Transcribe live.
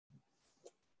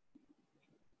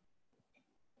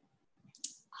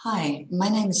Hi, my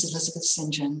name is Elizabeth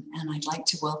St. John, and I'd like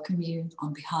to welcome you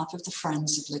on behalf of the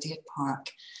Friends of Lydiard Park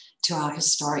to our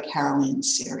Historic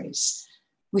Heroines series.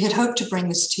 We had hoped to bring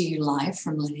this to you live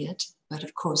from Lydiard, but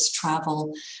of course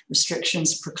travel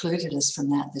restrictions precluded us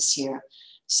from that this year.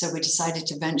 So we decided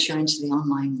to venture into the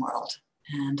online world.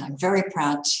 And I'm very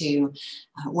proud to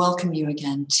welcome you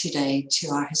again today to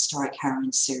our Historic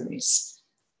Heroines series.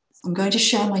 I'm going to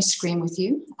share my screen with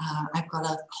you. I've got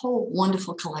a whole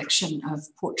wonderful collection of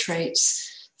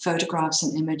portraits, photographs,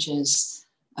 and images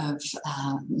of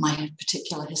my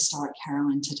particular historic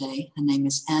heroine today. Her name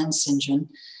is Anne St. John,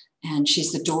 and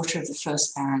she's the daughter of the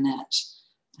first baronet.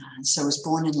 So was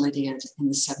born in Lydiard in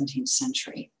the 17th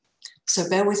century. So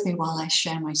bear with me while I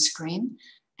share my screen,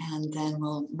 and then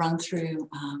we'll run through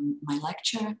my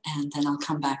lecture, and then I'll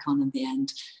come back on at the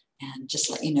end and just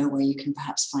let you know where you can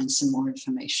perhaps find some more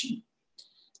information.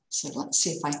 So let's see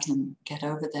if I can get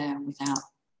over there without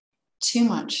too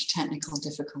much technical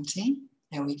difficulty.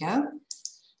 There we go.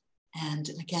 And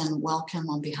again, welcome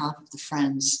on behalf of the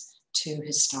Friends to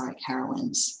Historic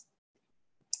Heroines.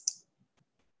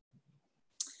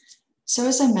 So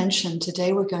as I mentioned,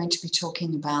 today we're going to be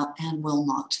talking about Anne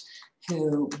Wilmot,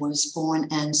 who was born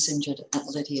Anne St. John at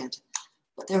Lydiard.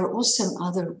 But there were also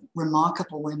other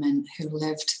remarkable women who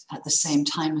lived at the same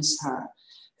time as her,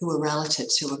 who were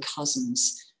relatives, who were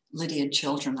cousins, Lydiard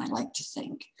children, I like to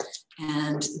think.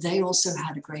 And they also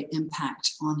had a great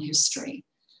impact on history.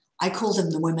 I call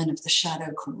them the women of the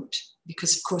shadow court,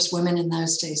 because of course women in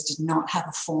those days did not have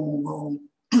a formal role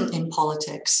in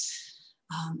politics.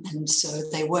 And so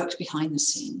they worked behind the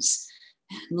scenes.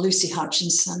 And Lucy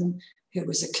Hutchinson, who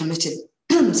was a committed,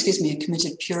 a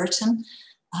committed Puritan,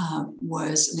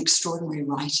 was an extraordinary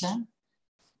writer.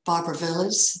 Barbara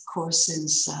Villiers, of course,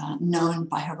 is known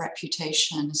by her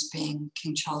reputation as being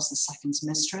King Charles II's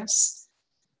mistress.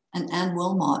 And Anne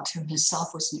Wilmot, who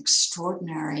herself was an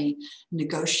extraordinary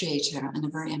negotiator and a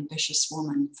very ambitious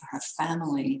woman for her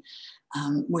family,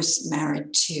 was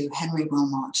married to Henry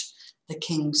Wilmot, the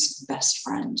king's best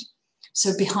friend.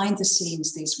 So behind the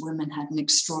scenes, these women had an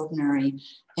extraordinary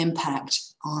impact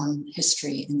on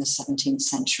history in the 17th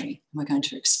century. We're going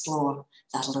to explore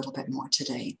that a little bit more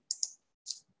today.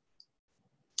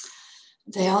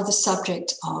 They are the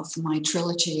subject of my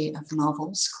trilogy of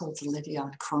novels called the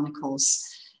Lydiard Chronicles.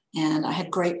 And I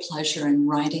had great pleasure in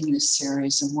writing this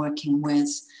series and working with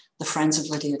the Friends of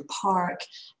Lydiard Park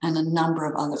and a number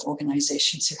of other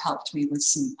organizations who helped me with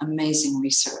some amazing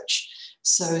research.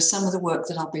 So some of the work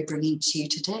that I'll be bringing to you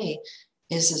today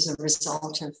is as a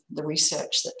result of the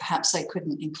research that perhaps I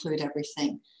couldn't include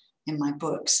everything in my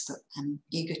books, but I'm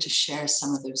eager to share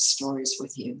some of those stories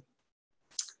with you.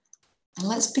 And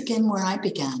let's begin where I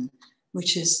began,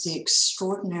 which is the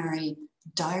extraordinary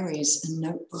diaries and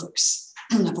notebooks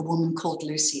of a woman called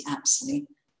Lucy Apsley,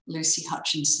 Lucy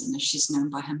Hutchinson, as she's known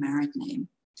by her married name.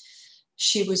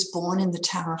 She was born in the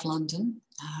Tower of London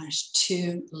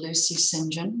to Lucy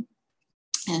St. John,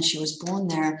 and she was born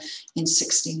there in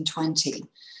 1620.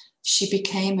 She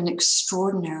became an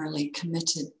extraordinarily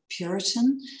committed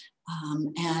Puritan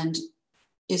and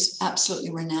is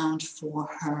absolutely renowned for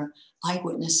her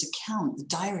eyewitness account, the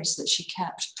diaries that she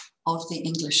kept of the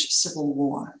English Civil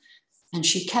War. And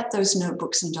she kept those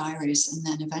notebooks and diaries and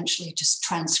then eventually just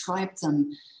transcribed them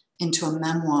into a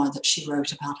memoir that she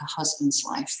wrote about her husband's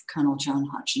life, Colonel John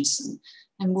Hutchinson.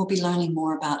 And we'll be learning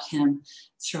more about him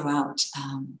throughout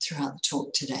the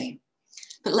talk today.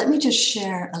 But let me just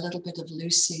share a little bit of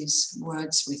Lucy's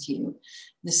words with you.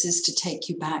 This is to take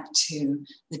you back to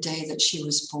the day that she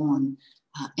was born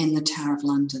in the Tower of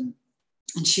London.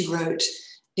 And she wrote,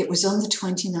 "It was on the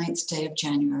 29th day of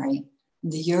January, in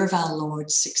the year of our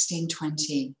Lord,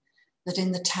 1620, that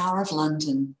in the Tower of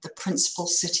London, the principal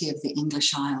city of the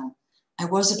English Isle, I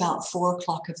was about 4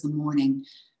 o'clock of the morning,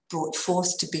 brought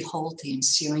forth to behold the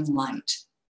ensuing light.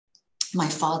 My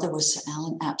father was Sir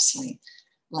Alan Apsley,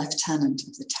 Lieutenant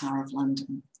of the Tower of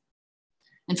London."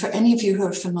 And for any of you who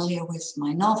are familiar with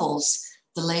my novels,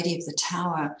 The Lady of the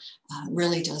Tower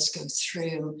really does go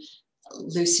through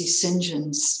Lucy St.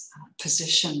 John's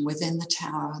position within the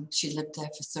tower. She lived there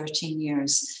for 13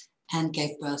 years and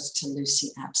gave birth to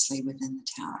Lucy Apsley within the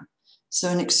tower. So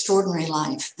an extraordinary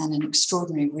life and an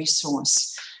extraordinary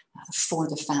resource for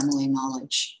the family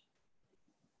knowledge.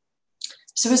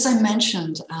 So as I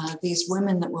mentioned, these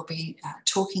women that we'll be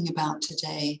talking about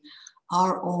today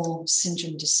are all St.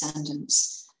 John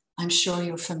descendants. I'm sure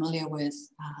you're familiar with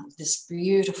this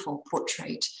beautiful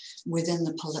portrait within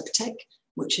the polyptych,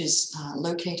 which is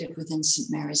located within St.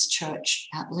 Mary's Church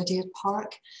at Lydiard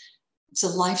Park. It's a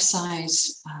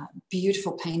life-size,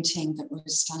 beautiful painting that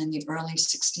was done in the early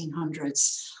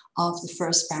 1600s of the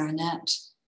first baronet,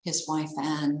 his wife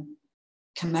Anne,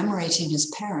 commemorating his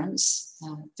parents,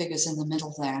 figures in the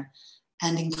middle there,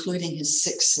 and including his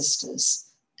 6 sisters.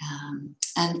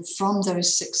 And from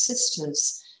those 6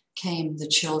 sisters came the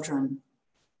children,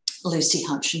 Lucy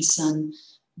Hutchinson,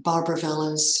 Barbara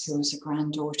Villas, who was a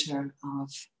granddaughter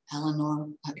of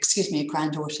a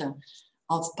granddaughter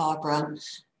of Barbara,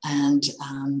 and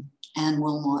Anne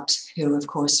Wilmot, who of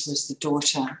course was the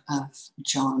daughter of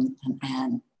John and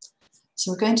Anne.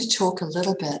 So we're going to talk a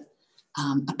little bit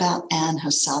about Anne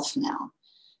herself now.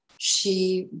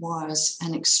 She was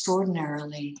an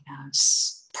extraordinarily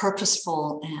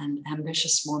purposeful and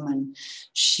ambitious woman.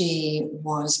 She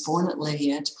was born at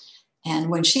Lydiard, and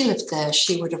when she lived there,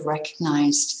 she would have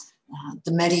recognized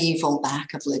the medieval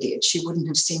back of Lydiard. She wouldn't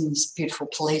have seen this beautiful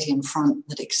Palladian front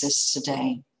that exists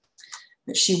today,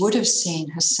 but she would have seen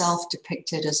herself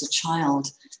depicted as a child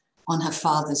on her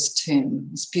father's tomb.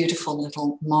 This beautiful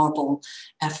little marble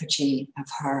effigy of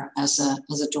her as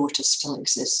a daughter still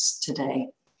exists today.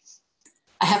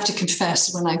 I have to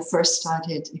confess, when I first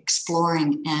started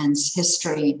exploring Anne's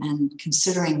history and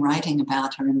considering writing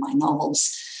about her in my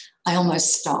novels, I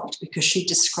almost stopped because she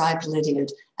described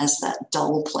Lydiard as that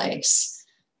dull place.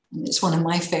 And it's one of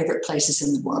my favorite places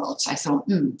in the world. So I thought,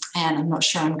 Anne, I'm not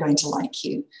sure I'm going to like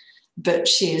you. But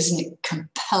she is a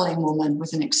compelling woman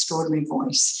with an extraordinary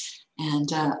voice. And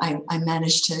I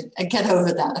managed to get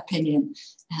over that opinion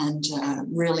and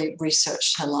really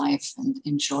researched her life and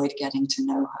enjoyed getting to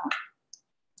know her.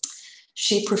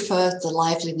 She preferred the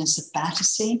liveliness of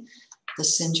Battersea, the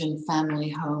St. John family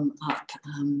home up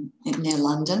near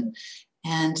London.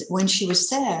 And when she was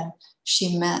there,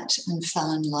 she met and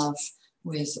fell in love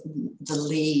with the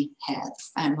Lee head,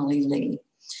 family Lee.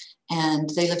 And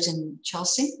they lived in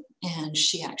Chelsea, and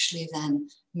she actually then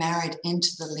married into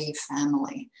the Lee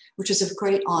family, which was of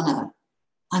great honor.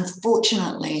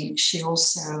 Unfortunately, she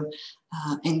also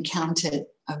encountered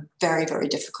a very, very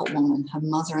difficult woman, her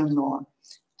mother-in-law,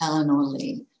 Eleanor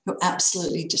Lee, who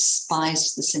absolutely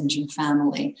despised the St. John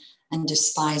family and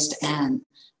despised Anne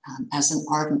as an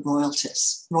ardent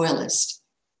royalist.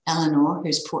 Eleanor,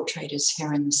 whose portrait is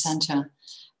here in the center,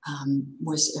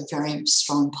 was a very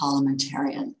strong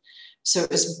parliamentarian. So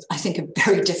it was, I think, a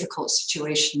very difficult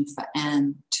situation for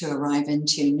Anne to arrive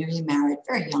into, newly married,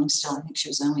 very young still. I think she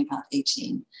was only about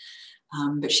 18.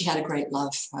 But she had a great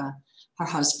love for her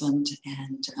husband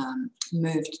and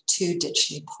moved to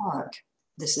Ditchley Park.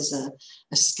 This is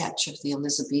a sketch of the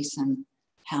Elizabethan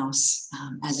house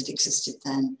as it existed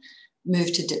then,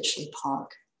 moved to Ditchley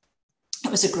Park.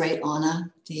 It was a great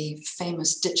honor. The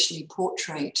famous Ditchley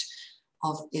portrait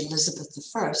of Elizabeth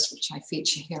I, which I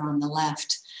feature here on the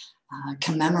left,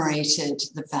 commemorated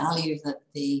the value that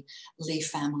the Lee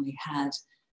family had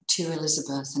to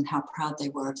Elizabeth and how proud they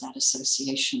were of that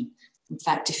association. In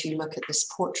fact, if you look at this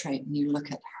portrait and you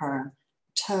look at her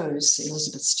toes,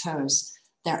 Elizabeth's toes,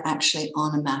 they're actually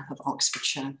on a map of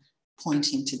Oxfordshire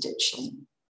pointing to Ditchley.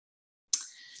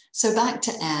 So back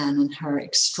to Anne and her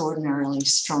extraordinarily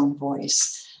strong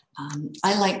voice.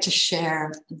 I like to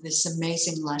share this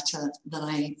amazing letter that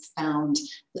I found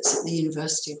that's at the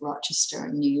University of Rochester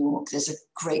in New York. There's a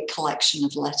great collection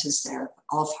of letters there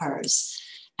of hers,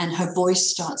 and her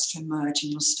voice starts to emerge,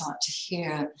 and you'll start to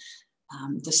hear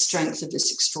the strength of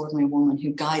this extraordinary woman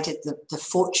who guided the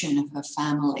fortune of her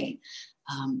family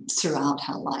throughout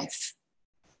her life.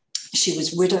 She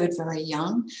was widowed very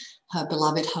young. Her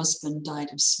beloved husband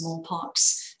died of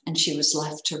smallpox, and she was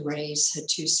left to raise her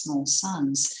 2 small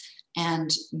sons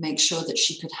and make sure that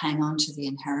she could hang on to the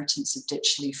inheritance of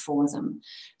Ditchley for them.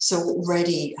 So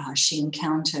already she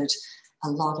encountered a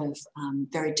lot of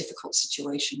very difficult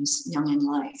situations young in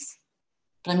life.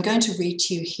 But I'm going to read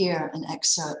to you here an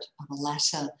excerpt of a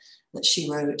letter that she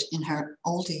wrote in her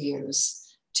older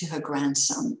years to her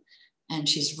grandson. And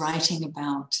she's writing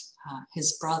about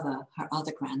his brother, her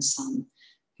other grandson,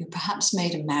 who perhaps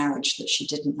made a marriage that she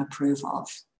didn't approve of.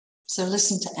 So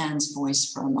listen to Anne's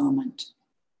voice for a moment.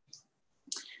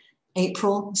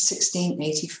 April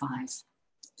 1685.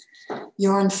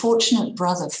 Your unfortunate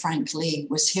brother, Frank Lee,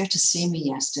 was here to see me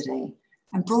yesterday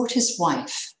and brought his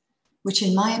wife, which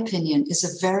in my opinion is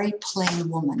a very plain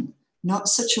woman, not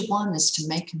such a one as to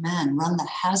make a man run the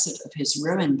hazard of his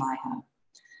ruin by her.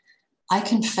 I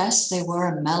confess they were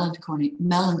a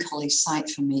melancholy sight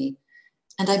for me,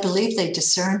 and I believe they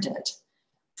discerned it,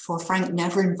 for Frank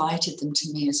never invited them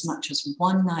to me as much as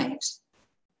one night.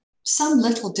 Some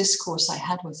little discourse I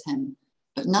had with him,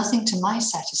 but nothing to my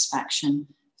satisfaction,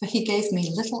 for he gave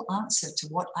me little answer to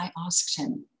what I asked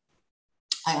him.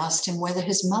 I asked him whether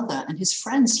his mother and his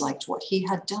friends liked what he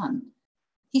had done.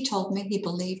 He told me he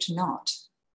believed not.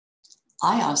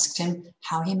 I asked him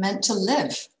how he meant to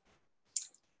live.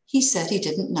 He said he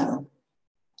didn't know.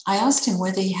 I asked him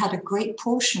whether he had a great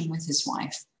portion with his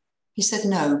wife. He said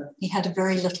no, he had a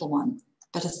very little one,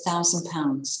 but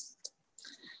 £1,000.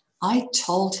 I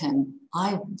told him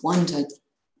I wondered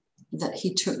that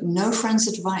he took no friend's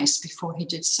advice before he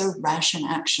did so rash an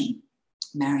action,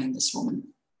 marrying this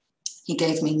woman. He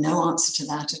gave me no answer to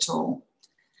that at all.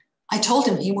 I told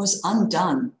him he was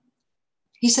undone.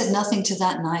 He said nothing to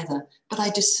that neither, but I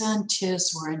discerned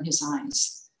tears were in his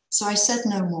eyes. So I said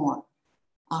no more.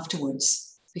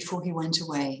 Afterwards, before he went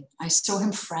away, I saw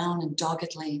him frown and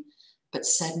doggedly, but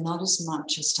said not as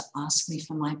much as to ask me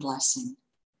for my blessing.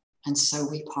 And so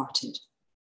we parted.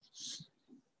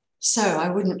 So I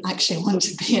wouldn't actually want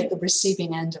to be at the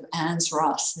receiving end of Anne's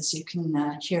wrath. As you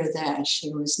can hear there, she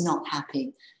was not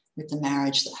happy with the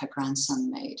marriage that her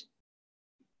grandson made.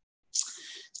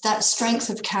 That strength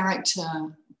of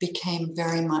character became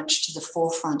very much to the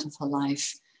forefront of her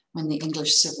life when the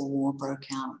English Civil War broke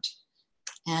out.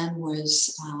 Anne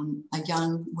was a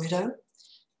young widow,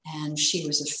 and she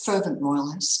was a fervent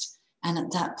royalist. And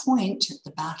at that point, at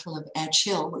the Battle of Edge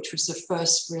Hill, which was the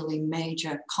first really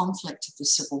major conflict of the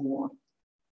Civil War,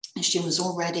 she was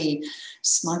already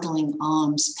smuggling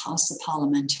arms past the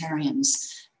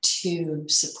parliamentarians to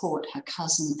support her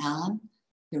cousin Alan,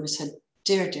 who was her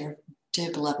dear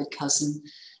beloved cousin,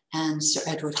 and Sir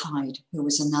Edward Hyde, who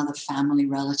was another family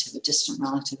relative, a distant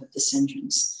relative of the St.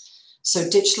 Johns. So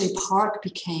Ditchley Park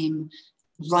became,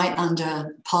 right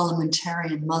under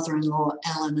parliamentarian mother-in-law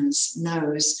Eleanor's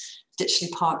nose, Ditchley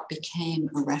Park became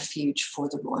a refuge for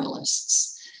the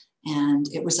royalists. And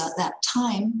it was at that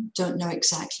time, don't know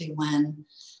exactly when,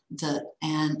 that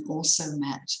Anne also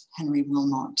met Henry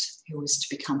Wilmot, who was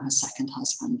to become her second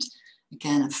husband.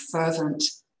 Again, a fervent,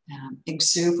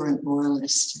 exuberant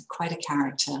royalist, quite a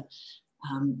character.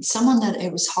 Someone that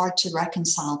it was hard to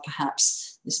reconcile,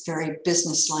 perhaps, this very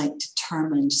businesslike,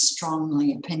 determined,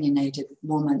 strongly opinionated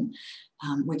woman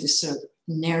with this sort of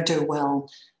ne'er-do-well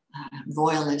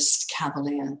royalist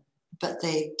cavalier. But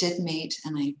they did meet,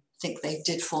 and I think they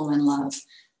did fall in love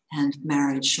and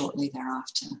married shortly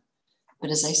thereafter.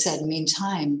 But as I said,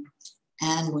 meantime,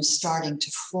 Anne was starting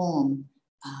to form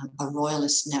a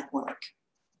royalist network.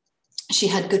 She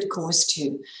had good cause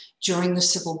to. During the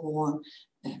Civil War,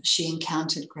 she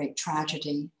encountered great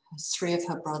tragedy. 3 of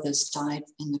her brothers died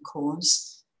in the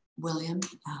cause. William,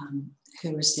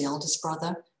 who was the eldest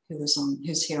brother,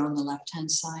 who's here on the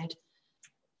left-hand side.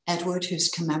 Edward, who's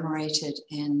commemorated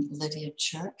in Lydia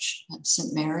Church at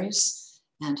St. Mary's,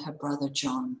 and her brother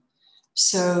John.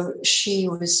 So she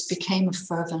became a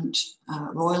fervent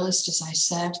royalist, as I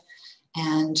said,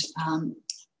 and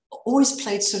always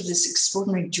played sort of this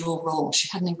extraordinary dual role. She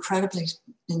had an incredibly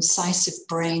incisive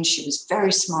brain. She was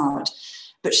very smart,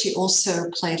 but she also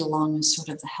played along as sort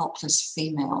of the helpless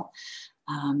female.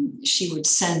 She would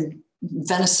send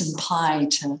venison pie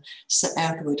to Sir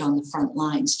Edward on the front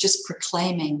lines, just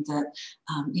proclaiming that,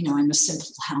 I'm a simple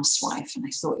housewife and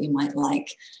I thought you might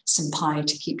like some pie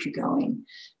to keep you going.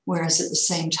 Whereas at the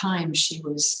same time, she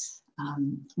was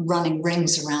running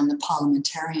rings around the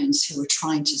parliamentarians who were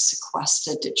trying to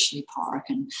sequester Ditchley Park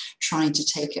and trying to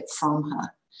take it from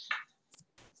her.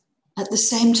 At the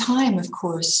same time, of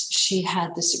course, she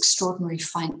had this extraordinary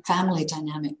family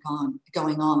dynamic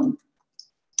going on.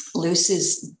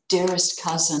 Lucy's dearest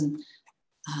cousin,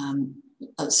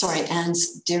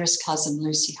 Anne's dearest cousin,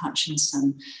 Lucy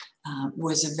Hutchinson,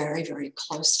 was very, very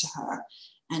close to her.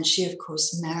 And she, of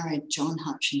course, married John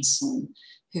Hutchinson,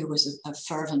 who was a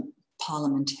fervent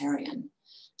parliamentarian.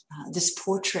 This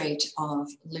portrait of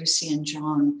Lucy and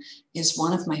John is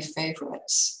one of my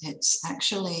favorites. It's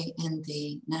actually in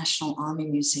the National Army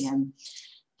Museum.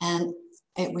 And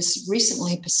it was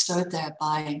recently bestowed there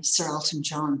by Sir Elton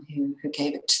John, who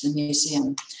gave it to the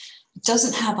museum. It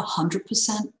doesn't have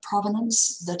 100%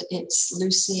 provenance that it's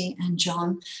Lucy and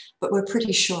John, but we're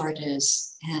pretty sure it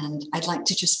is. And I'd like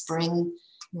to just bring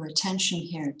your attention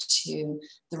here to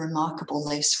the remarkable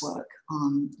lacework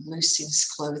on Lucy's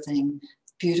clothing,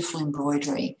 beautiful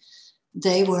embroidery.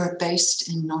 They were based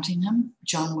in Nottingham.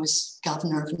 John was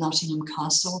governor of Nottingham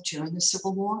Castle during the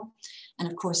Civil War. And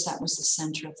of course, that was the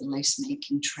center of the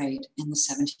lace-making trade in the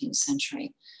 17th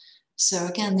century. So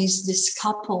again, this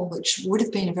couple, which would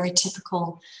have been a very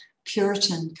typical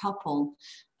Puritan couple,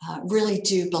 really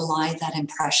do belie that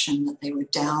impression that they were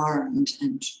dour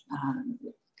and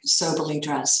soberly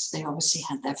dressed. They obviously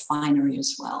had their finery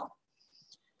as well.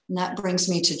 And that brings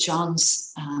me to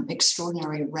John's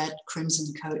extraordinary red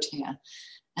crimson coat here.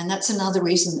 And that's another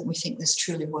reason that we think these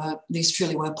truly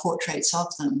were portraits of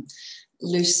them.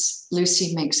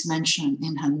 Lucy makes mention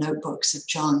in her notebooks of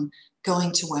John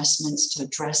going to Westminster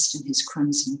dressed in his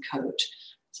crimson coat,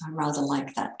 So I rather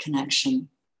like that connection.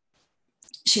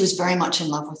 She was very much in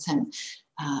love with him,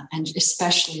 and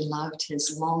especially loved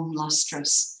his long,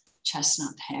 lustrous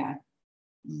chestnut hair.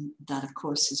 That, of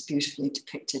course, is beautifully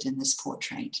depicted in this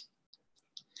portrait.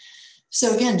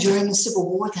 So again, during the Civil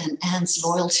War then, Anne's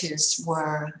loyalties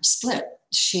were split.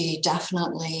 She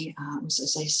definitely was,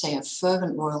 as I say, a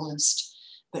fervent royalist,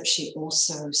 but she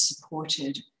also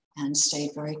supported and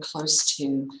stayed very close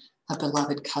to her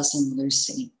beloved cousin,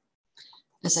 Lucy.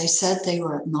 As I said, they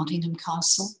were at Nottingham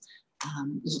Castle.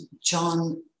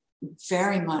 John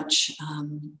very much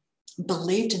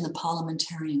believed in the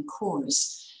parliamentarian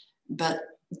cause, but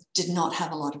did not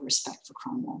have a lot of respect for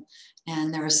Cromwell.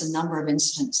 And there is a number of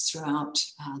incidents throughout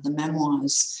the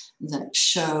memoirs that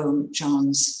show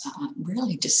John's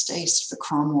really distaste for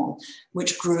Cromwell,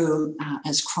 which grew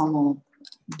as Cromwell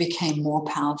became more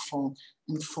powerful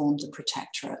and formed the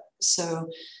protectorate. So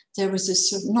there was this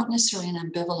sort of, not necessarily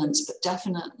an ambivalence, but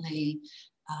definitely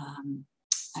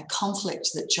a conflict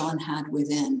that John had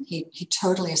within. He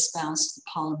totally espoused the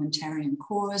parliamentarian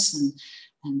cause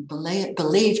and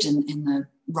believed in the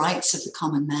rights of the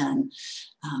common man.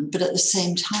 But at the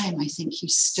same time, I think he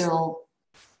still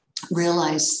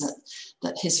realized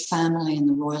that his family and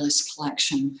the royalist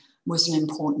collection was an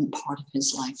important part of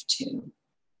his life too.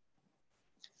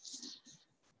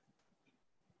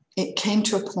 It came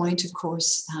to a point, of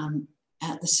course,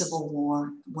 at the Civil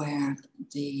War where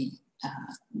the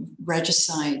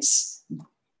regicides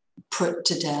put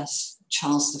to death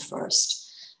Charles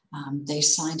I. They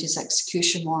signed his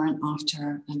execution warrant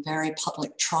after a very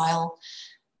public trial.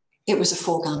 It was a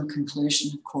foregone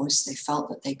conclusion, of course. They felt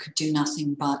that they could do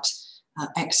nothing but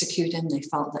execute him. They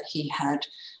felt that he had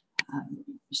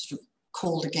sort of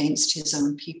called against his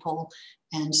own people.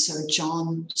 And so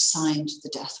John signed the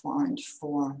death warrant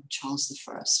for Charles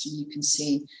I. And you can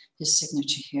see his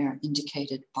signature here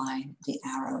indicated by the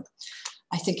arrow.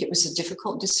 I think it was a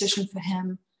difficult decision for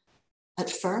him at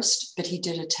first, but he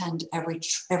did attend every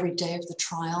day of the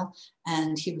trial,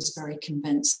 and he was very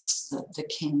convinced that the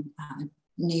king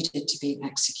needed to be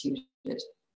executed.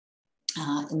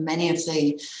 And many of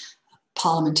the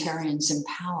parliamentarians in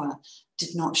power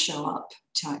did not show up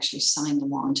to actually sign the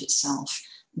warrant itself.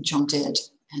 John did,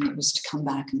 and it was to come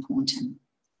back and haunt him.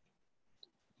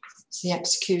 So the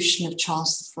execution of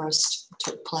Charles I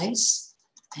took place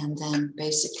and then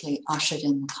basically ushered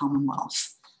in the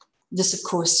Commonwealth. This, of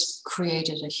course,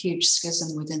 created a huge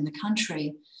schism within the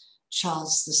country.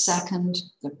 Charles II,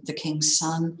 the king's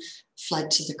son,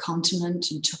 fled to the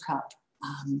continent and took up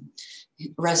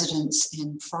residence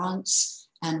in France,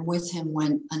 and with him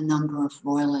went a number of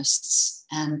royalists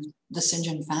and the St.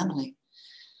 John family.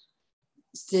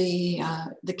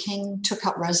 The king took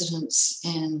up residence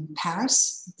in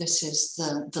Paris. This is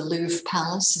the Louvre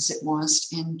Palace, as it was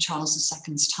in Charles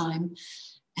II's time.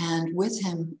 And with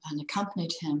him and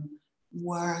accompanied him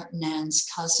were Nan's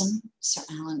cousin, Sir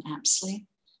Alan Apsley,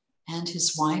 and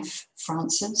his wife,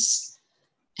 Frances,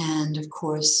 and of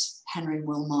course, Henry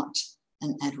Wilmot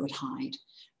and Edward Hyde.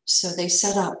 So they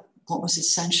set up what was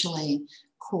essentially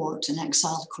court, an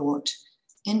exiled court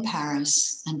in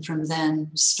Paris, and from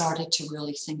then started to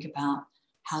really think about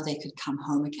how they could come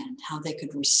home again, how they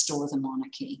could restore the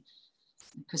monarchy.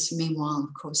 Because meanwhile,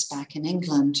 of course, back in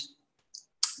England,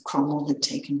 Cromwell had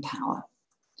taken power.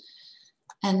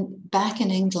 And back in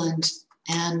England,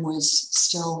 Anne was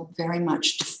still very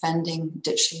much defending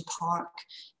Ditchley Park,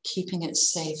 keeping it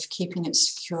safe, keeping it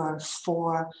secure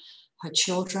for her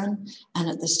children, and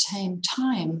at the same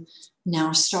time,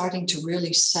 now starting to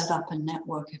really set up a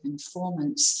network of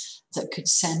informants that could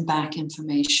send back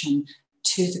information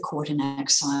to the court in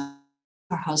exile,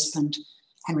 her husband,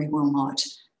 Henry Wilmot,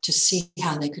 to see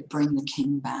how they could bring the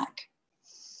king back.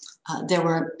 There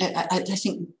were, I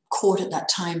think, court at that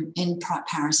time in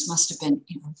Paris must have been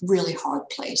a really hard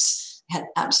place. They had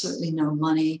absolutely no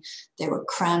money. They were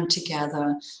crammed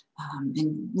together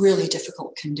in really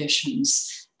difficult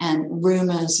conditions. And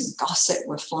rumors and gossip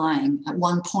were flying. At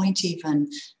one point, even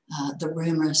the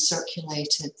rumor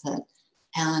circulated that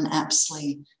Alan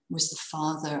Apsley was the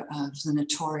father of the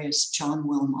notorious John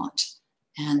Wilmot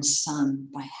and son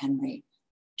by Henry.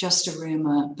 Just a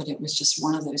rumor, but it was just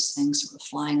one of those things that were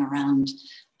flying around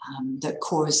that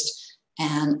caused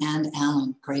Anne and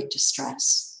Alan great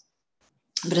distress.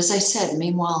 But as I said,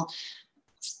 meanwhile,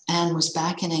 Anne was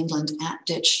back in England at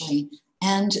Ditchley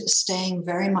and staying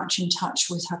very much in touch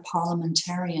with her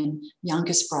parliamentarian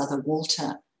youngest brother,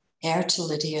 Walter, heir to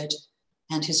Lydiard,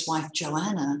 and his wife,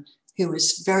 Joanna, who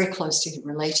was very closely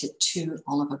related to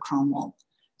Oliver Cromwell.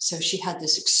 So she had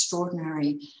this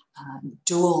extraordinary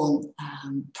dual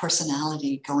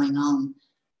personality going on.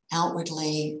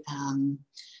 Outwardly,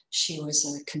 She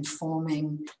was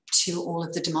conforming to all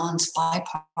of the demands by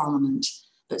Parliament,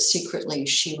 but secretly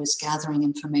she was gathering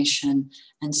information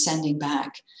and sending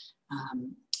back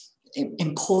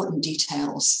important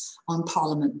details on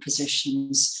Parliament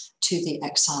positions to the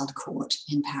exiled court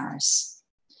in Paris.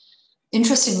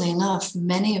 Interestingly enough,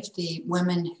 many of the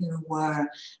women who were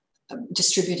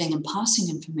distributing and passing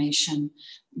information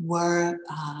were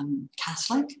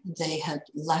Catholic. They had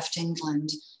left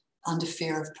England under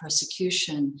fear of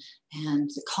persecution, and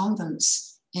the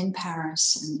convents in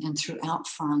Paris and throughout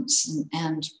France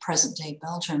and present-day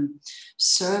Belgium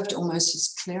served almost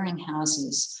as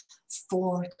clearinghouses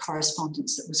for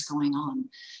correspondence that was going on.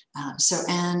 So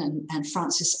Anne and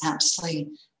Frances Apsley,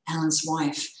 Alan's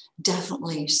wife,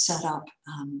 definitely set up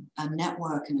a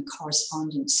network and a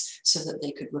correspondence so that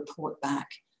they could report back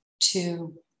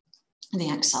to the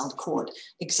exiled court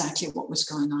exactly what was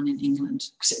going on in England,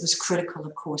 because it was critical,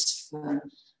 of course, for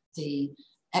the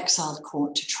exiled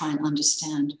court to try and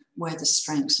understand where the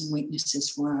strengths and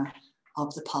weaknesses were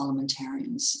of the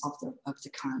parliamentarians, of the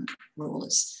current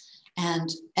rulers. And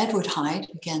Edward Hyde,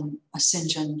 again, a St.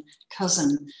 John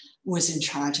cousin, was in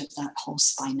charge of that whole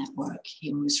spy network.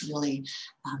 He was really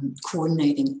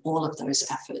coordinating all of those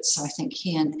efforts. So I think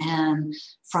he and Anne,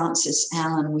 Frances,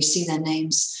 Alan, we see their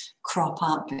names crop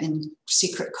up in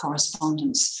secret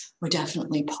correspondence, were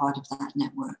definitely part of that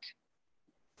network.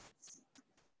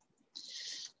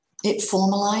 It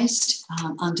formalized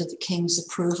under the king's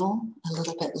approval a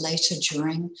little bit later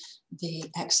during the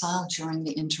exile, during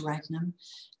the interregnum.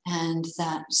 And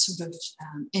that sort of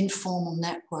informal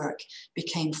network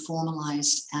became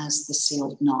formalized as the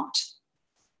sealed knot.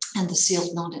 And the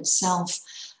sealed knot itself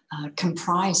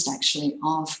comprised actually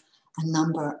of a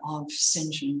number of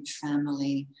St. John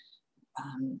family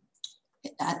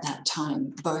at that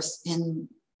time, both in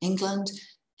England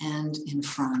and in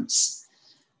France.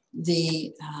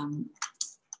 The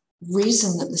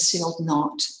reason that the sealed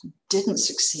knot didn't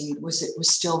succeed was it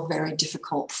was still very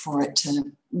difficult for it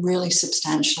to really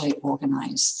substantially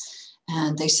organize.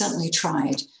 And they certainly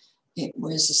tried. It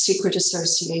was a secret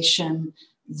association.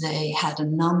 They had a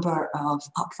number of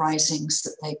uprisings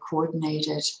that they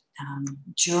coordinated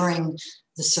during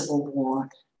the Civil War.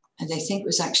 And they think it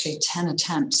was actually 10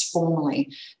 attempts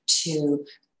formally to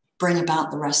bring about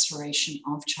the restoration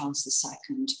of Charles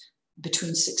II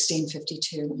between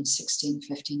 1652 and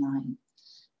 1659.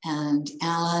 And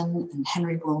Alan and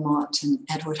Henry Wilmot and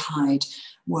Edward Hyde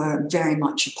were very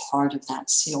much a part of that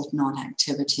sealed knot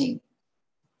activity.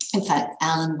 In fact,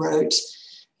 Alan wrote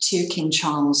to King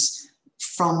Charles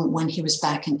from when he was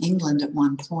back in England at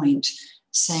one point,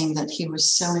 saying that he was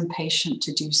so impatient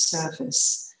to do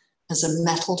service as a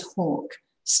mettled hawk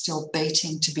still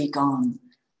baiting to be gone.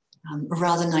 A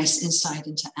rather nice insight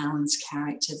into Alan's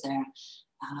character there.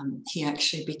 He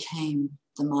actually became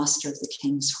the master of the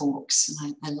king's hawks.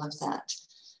 And I love that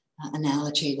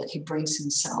analogy that he brings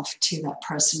himself to that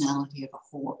personality of a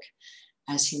hawk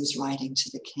as he was writing to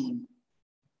the king.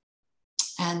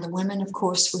 And the women, of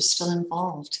course, were still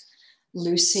involved.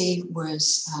 Lucy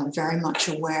was very much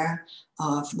aware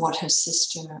of what her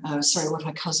what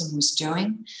her cousin was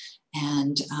doing.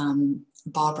 And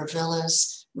Barbara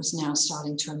Villas was now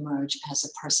starting to emerge as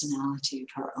a personality of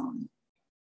her own.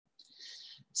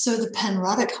 So the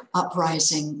Penruddock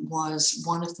uprising was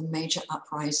one of the major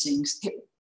uprisings.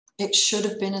 It should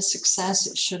have been a success.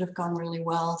 It should have gone really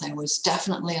well. There was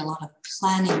definitely a lot of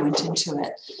planning went into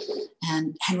it.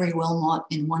 And Henry Wilmot,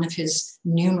 in one of his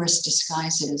numerous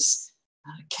disguises,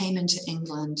 came into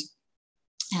England,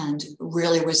 and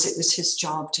really it was his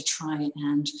job to try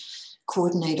and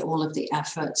coordinate all of the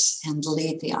efforts and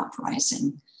lead the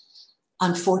uprising.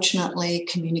 Unfortunately,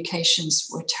 communications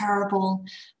were terrible.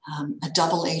 A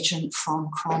double agent from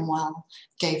Cromwell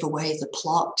gave away the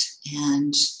plot,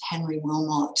 and Henry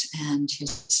Wilmot and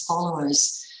his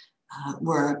followers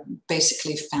were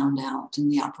basically found out,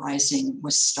 and the uprising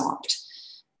was stopped.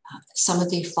 Some of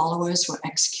the followers were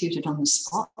executed on the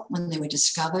spot when they were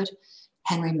discovered.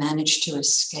 Henry managed to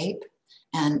escape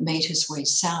and made his way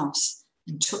south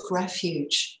and took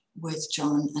refuge with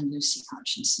John and Lucy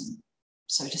Hutchinson.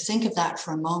 So to think of that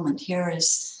for a moment, here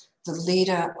is the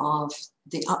leader of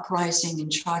the uprising in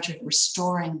charge of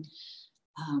restoring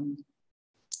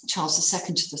Charles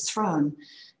II to the throne,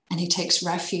 and he takes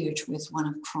refuge with one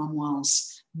of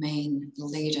Cromwell's main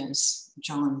leaders,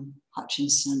 John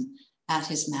Hutchinson, at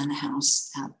his manor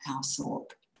house at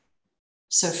Althorpe.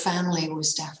 So family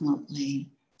was definitely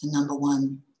the number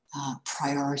one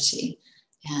priority.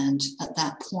 And at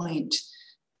that point,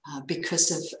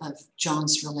 because of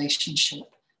John's relationship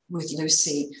with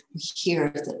Lucy, we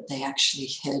hear that they actually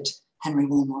hid Henry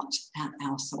Wilmot at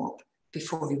Althorpe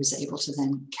before he was able to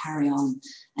then carry on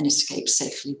and escape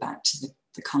safely back to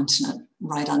the continent,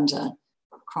 right under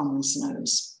Cromwell's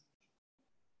nose.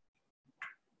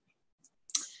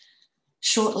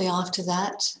 Shortly after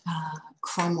that,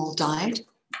 Cromwell died,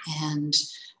 and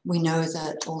we know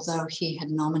that although he had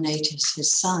nominated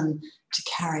his son to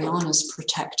carry on as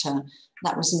protector,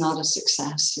 that was not a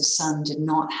success. His son did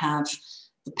not have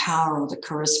the power or the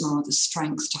charisma or the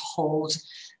strength to hold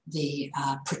the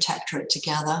protectorate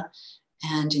together.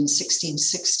 And in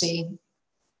 1660,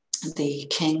 the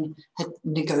king had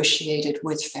negotiated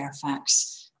with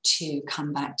Fairfax to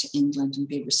come back to England and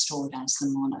be restored as the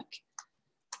monarch.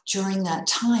 During that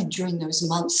time, during those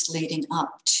months leading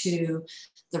up to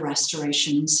the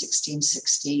Restoration in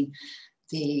 1660,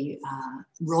 the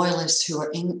royalists who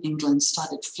were in England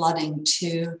started flooding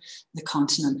to the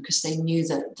continent because they knew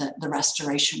that the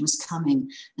Restoration was coming,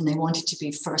 and they wanted to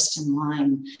be first in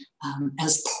line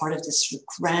as part of this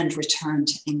grand return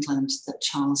to England that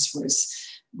Charles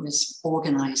was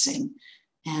organizing.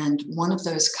 And one of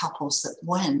those couples that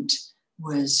went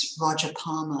was Roger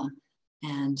Palmer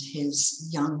and his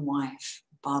young wife,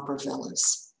 Barbara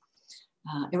Villiers.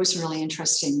 It was really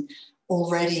interesting.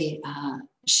 Already,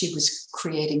 she was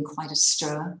creating quite a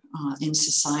stir in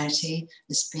society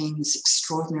as being this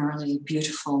extraordinarily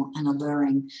beautiful and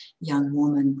alluring young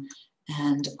woman.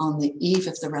 And on the eve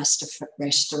of the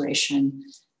Restoration,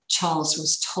 Charles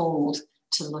was told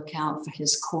to look out for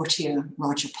his courtier,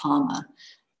 Roger Palmer,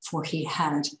 for he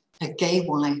had a gay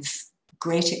wife,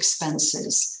 great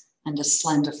expenses, and a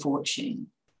slender fortune.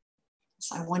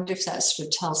 So I wonder if that sort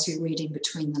of tells you, reading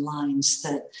between the lines,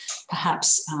 that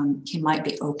perhaps he might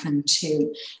be open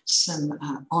to some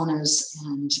honors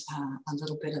and a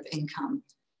little bit of income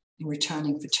in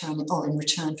return for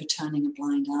turning a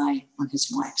blind eye on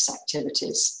his wife's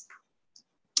activities.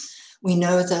 We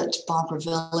know that Barbara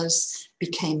Villiers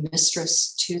became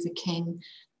mistress to the king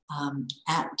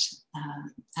at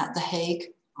The Hague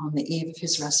on the eve of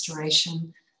his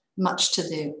restoration, much to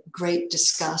the great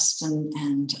disgust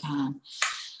and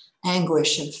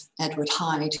anguish of Edward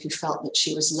Hyde, who felt that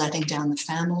she was letting down the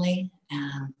family.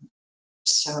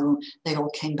 So they all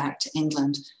came back to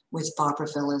England with Barbara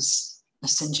Villiers, a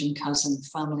St. John cousin,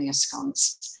 firmly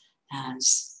ensconced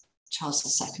as Charles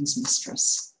II's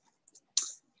mistress.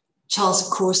 Charles,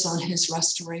 of course, on his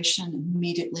restoration,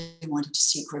 immediately wanted to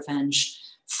seek revenge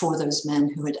for those men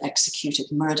who had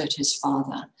murdered his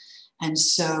father. And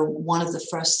so one of the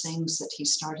first things that he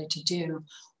started to do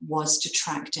was to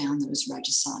track down those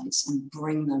regicides and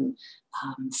bring them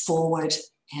forward,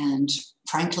 and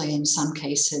frankly, in some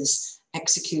cases,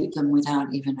 execute them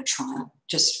without even a trial.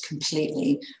 Just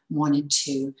completely wanted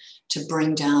to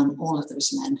bring down all of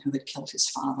those men who had killed his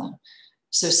father.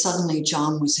 So suddenly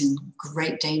John was in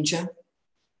great danger.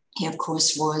 He, of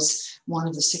course, was one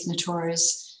of the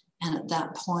signatories. And at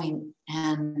that point,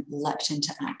 Anne leapt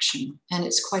into action. And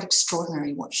it's quite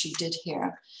extraordinary what she did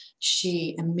here.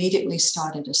 She immediately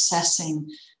started assessing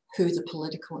who the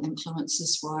political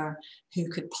influences were, who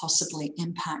could possibly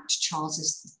impact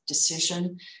Charles's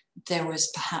decision. There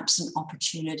was perhaps an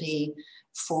opportunity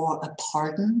for a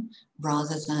pardon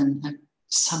rather than a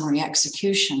summary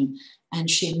execution. And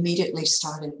she immediately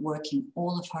started working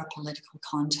all of her political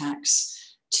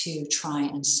contacts to try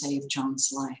and save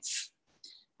John's life.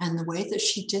 And the way that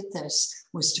she did this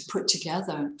was to put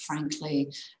together,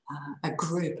 frankly, a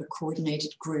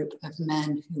coordinated group of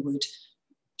men who would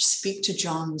speak to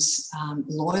John's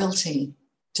loyalty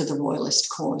to the royalist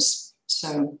cause.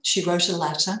 So she wrote a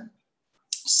letter,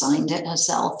 signed it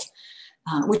herself,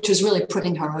 which was really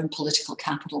putting her own political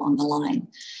capital on the line,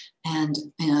 and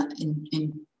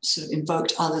sort of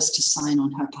invoked others to sign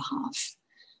on her behalf.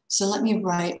 So let me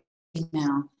write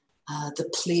now the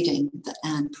pleading that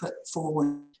Anne put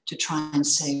forward to try and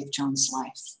save John's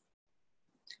life.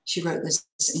 She wrote this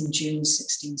in June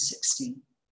 1660.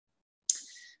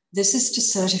 This is to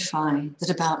certify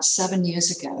that about 7 years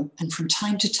ago, and from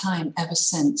time to time ever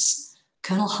since,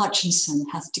 Colonel Hutchinson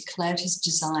hath declared his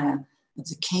desire of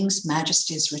the King's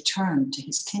Majesty's return to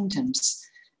his kingdoms,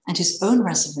 and his own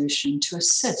resolution to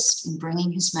assist in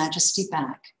bringing his Majesty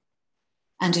back,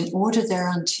 and in order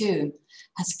thereunto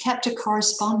hath kept a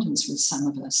correspondence with some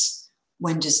of us,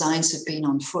 when designs have been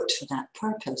on foot for that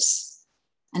purpose,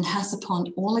 and hath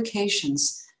upon all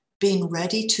occasions been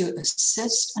ready to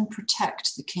assist and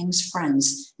protect the king's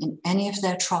friends in any of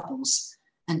their troubles,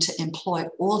 and to employ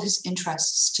all his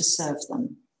interests to serve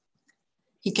them.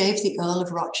 He gave the Earl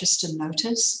of Rochester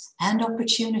notice and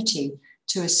opportunity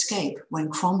to escape when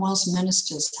Cromwell's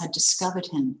ministers had discovered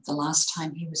him the last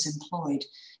time he was employed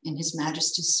in his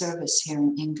Majesty's service here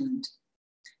in England.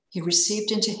 He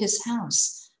received into his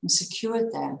house and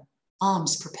secured there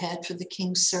arms prepared for the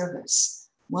king's service,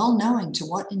 well knowing to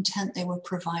what intent they were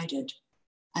provided,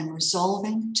 and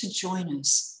resolving to join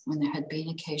us when there had been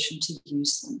occasion to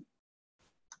use them.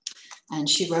 And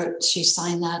she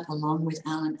signed that along with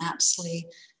Alan Apsley,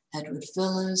 Edward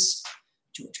Villiers,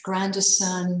 George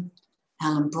Grandison,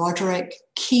 Alan Broderick,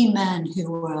 key men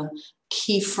who were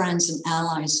key friends and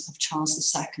allies of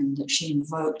Charles II that she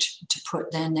invoked to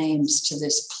put their names to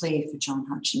this plea for John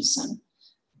Hutchinson.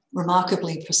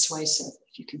 Remarkably persuasive,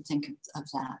 if you can think of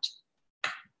that.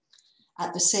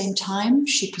 At the same time,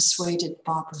 she persuaded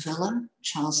Barbara Villa,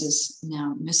 Charles's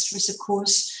now mistress, of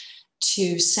course,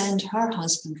 to send her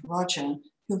husband, Roger,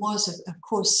 who was, of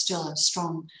course, still a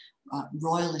strong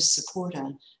royalist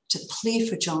supporter, to plead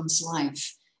for John's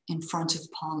life in front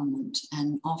of Parliament.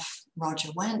 And off Roger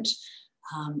went,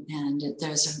 and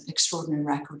there's an extraordinary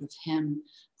record of him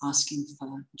asking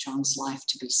for John's life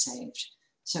to be saved.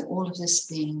 So all of this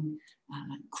being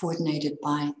coordinated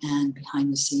by Anne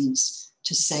behind the scenes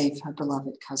to save her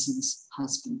beloved cousin's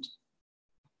husband.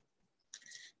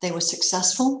 They were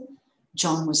successful.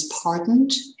 John was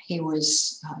pardoned. He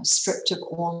was stripped of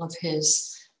all of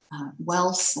his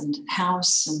wealth and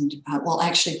house and, well,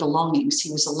 actually belongings.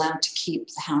 He was allowed to keep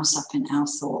the house up in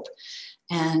Althorpe.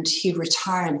 And he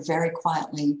retired very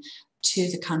quietly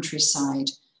to the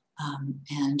countryside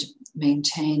and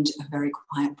maintained a very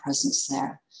quiet presence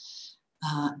there.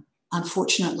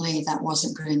 Unfortunately, that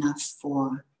wasn't good enough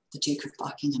for the Duke of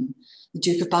Buckingham. The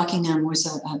Duke of Buckingham was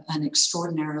an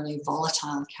extraordinarily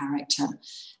volatile character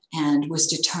and was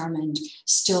determined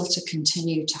still to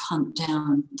continue to hunt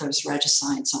down those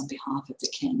regicides on behalf of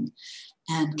the king,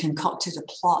 and concocted a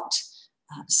plot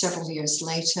several years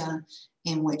later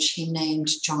in which he named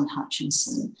John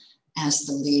Hutchinson as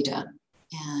the leader.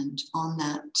 And on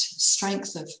that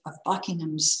strength of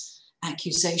Buckingham's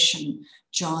accusation,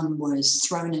 John was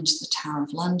thrown into the Tower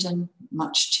of London,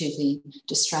 much to the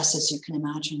distress, as you can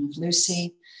imagine, of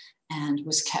Lucy, and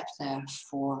was kept there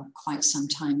for quite some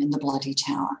time in the Bloody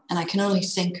Tower. And I can only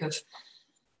think of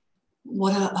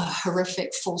what a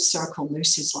horrific full circle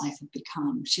Lucy's life had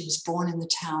become. She was born in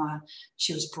the Tower.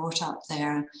 She was brought up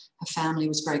there. Her family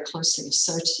was very closely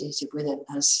associated with it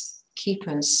as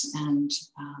keepers. And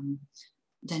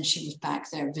then she was back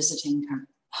there visiting her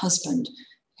husband,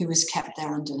 who was kept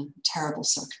there under terrible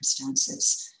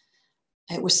circumstances.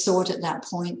 It was thought at that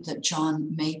point that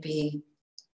John may be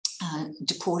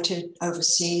deported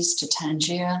overseas to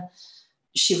Tangier.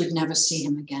 She would never see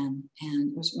him again.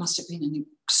 And it must have been an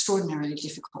extraordinarily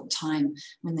difficult time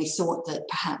when they thought that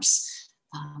perhaps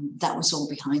that was all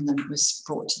behind them. It was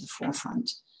brought to the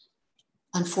forefront.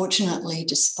 Unfortunately,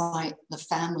 despite the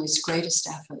family's greatest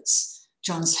efforts,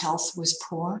 John's health was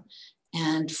poor.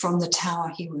 And from the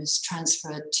Tower, he was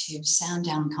transferred to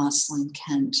Sandown Castle in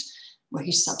Kent, where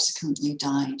he subsequently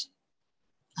died.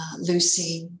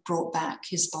 Lucy brought back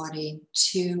his body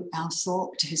to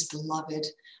Althorpe, to his beloved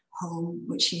home,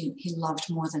 which he loved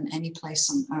more than any place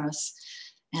on earth.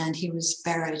 And he was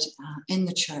buried in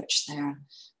the church there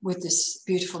with this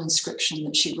beautiful inscription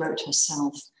that she wrote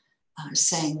herself,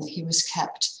 saying that he was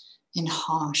kept in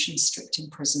harsh and strict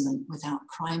imprisonment without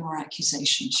crime or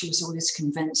accusation. She was always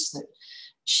convinced that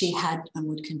she had and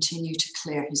would continue to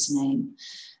clear his name.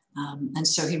 And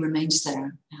so he remains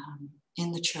there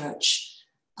in the church,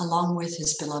 along with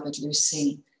his beloved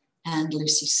Lucy and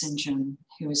Lucy St. John,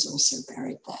 who is also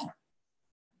buried there.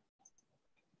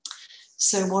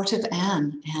 So what of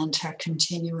Anne and her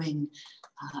continuing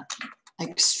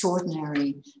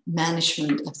extraordinary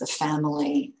management of the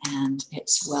family and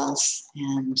its wealth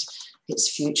and its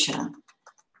future?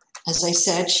 As I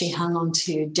said, she hung on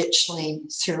to Ditchley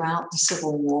throughout the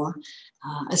Civil War.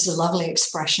 It's a lovely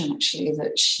expression, actually,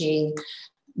 that she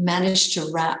managed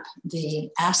to wrap the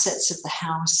assets of the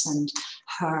house and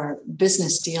her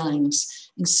business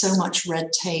dealings in so much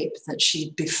red tape that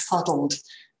she befuddled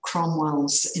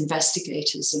Cromwell's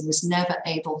investigators and was never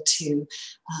able to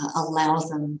allow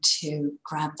them to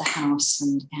grab the house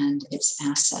and its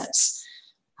assets.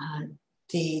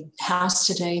 The house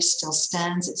today still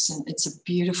stands. It's a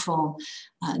beautiful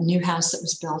new house that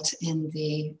was built in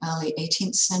the early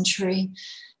 18th century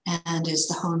and is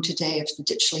the home today of the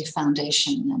Ditchley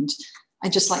Foundation. And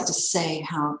I'd just like to say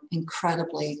how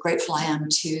incredibly grateful I am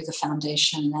to the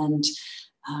foundation and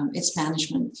its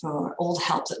management for all the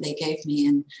help that they gave me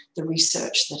in the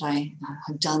research that I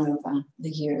have done over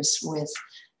the years with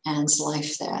Anne's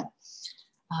life there.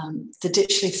 The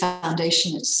Ditchley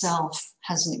Foundation itself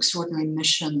has an extraordinary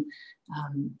mission.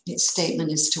 Its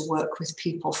statement is to work with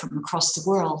people from across the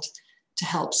world to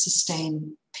help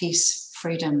sustain peace,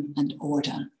 freedom, and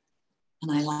order.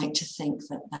 And I like to think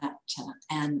that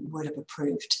Anne would have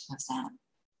approved of that.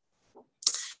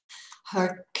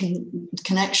 her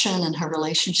connection and her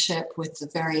relationship with the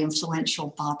very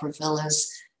influential Barbara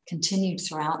Villas continued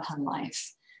throughout her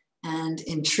life. And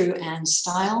in true Anne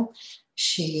style,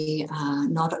 she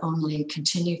not only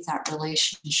continued that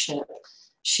relationship,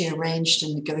 she arranged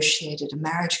and negotiated a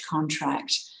marriage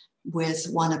contract with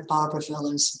one of Barbara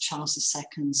Villas, Charles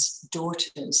II's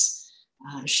daughters.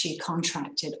 She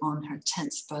contracted on her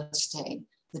 10th birthday,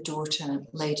 the daughter,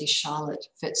 Lady Charlotte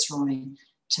Fitzroy,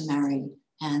 to marry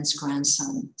Anne's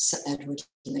grandson, Sir Edward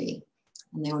Lee.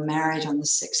 And they were married on the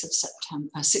 6th of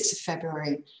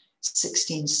February,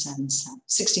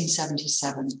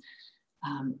 1677,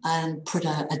 and put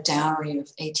a dowry of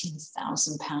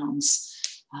 £18,000,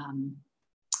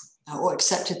 or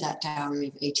accepted that dowry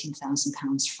of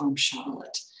 £18,000 from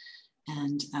Charlotte.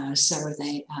 And so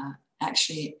they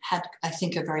actually had, I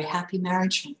think, a very happy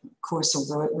marriage, of course,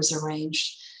 although it was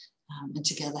arranged, and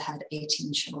together had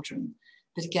 18 children.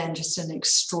 But again, just an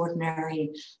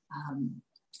extraordinary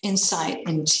insight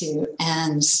into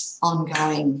Anne's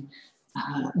ongoing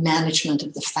management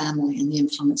of the family and the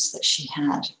influence that she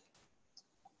had.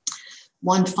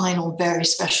 One final very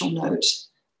special note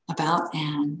about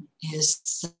Anne is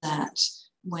that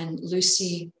when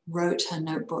Lucy wrote her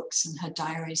notebooks and her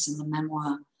diaries and the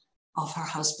memoir of her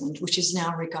husband, which is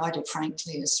now regarded,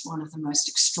 frankly, as one of the most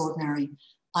extraordinary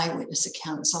eyewitness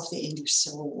accounts of the English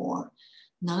Civil War,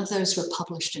 none of those were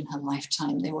published in her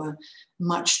lifetime. They were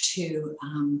much too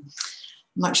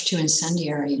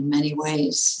incendiary in many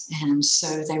ways. And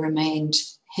so they remained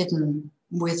hidden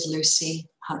with Lucy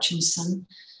Hutchinson.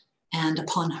 And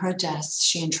upon her death,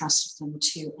 she entrusted them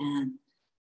to Anne.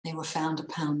 They were found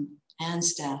upon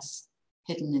Anne's death,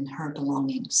 hidden in her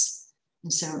belongings.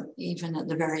 And so even at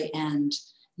the very end,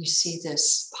 you see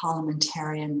this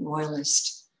parliamentarian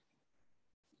royalist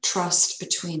trust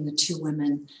between the two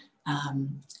women,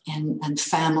 and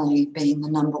family being the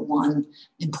number one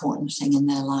important thing in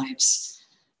their lives.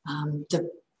 The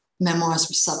memoirs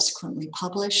were subsequently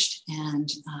published,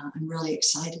 and I'm really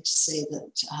excited to see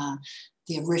that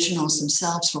the originals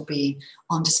themselves will be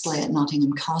on display at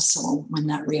Nottingham Castle when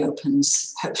that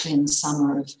reopens, hopefully in the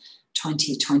summer of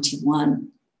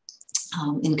 2021,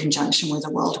 in conjunction with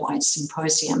a worldwide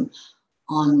symposium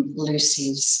on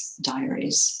Lucy's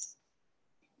diaries.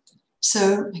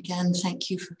 So again, thank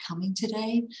you for coming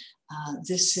today.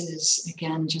 This has,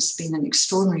 again, just been an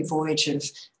extraordinary voyage of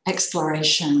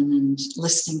exploration and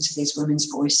listening to these women's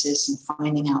voices and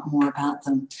finding out more about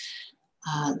them.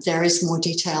 There is more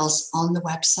details on the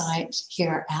website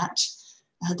here at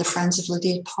the Friends of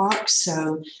Lydia Park,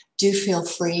 so do feel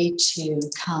free to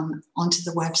come onto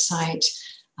the website,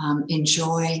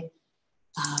 enjoy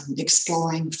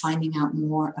exploring, finding out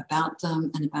more about them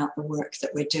and about the work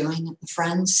that we're doing at the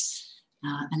Friends.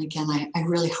 And again, I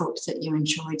really hope that you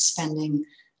enjoyed spending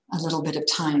a little bit of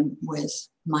time with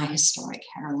my historic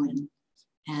heroine,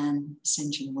 Anne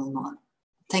St. John Wilmot.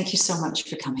 Thank you so much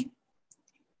for coming.